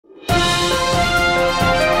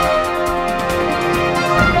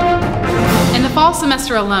fall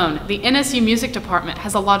semester alone, the NSU Music Department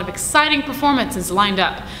has a lot of exciting performances lined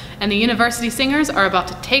up, and the university singers are about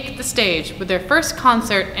to take the stage with their first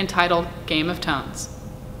concert entitled Game of Tones.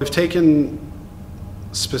 We've taken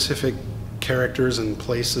specific characters and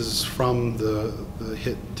places from the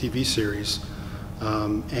hit TV series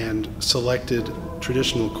and selected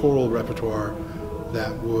traditional choral repertoire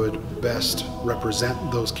that would best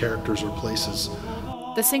represent those characters or places.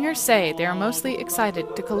 The singers say they are mostly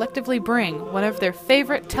excited to collectively bring one of their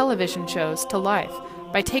favorite television shows to life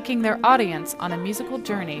by taking their audience on a musical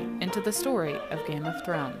journey into the story of Game of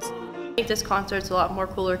Thrones. I think this concert's a lot more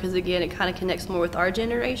cooler because, again, it kind of connects more with our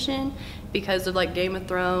generation because of like Game of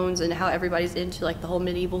Thrones and how everybody's into like the whole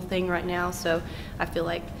medieval thing right now. So I feel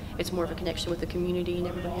like it's more of a connection with the community and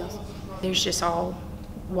everybody else. There's just all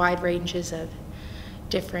wide ranges of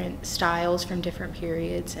different styles from different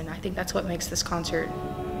periods, and I think that's what makes this concert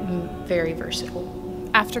very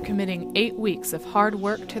versatile. After committing 8 weeks of hard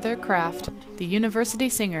work to their craft, the university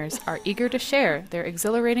singers are eager to share their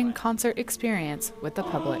exhilarating concert experience with the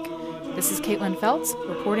public. This is Caitlin Feltz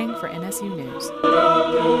reporting for NSU News.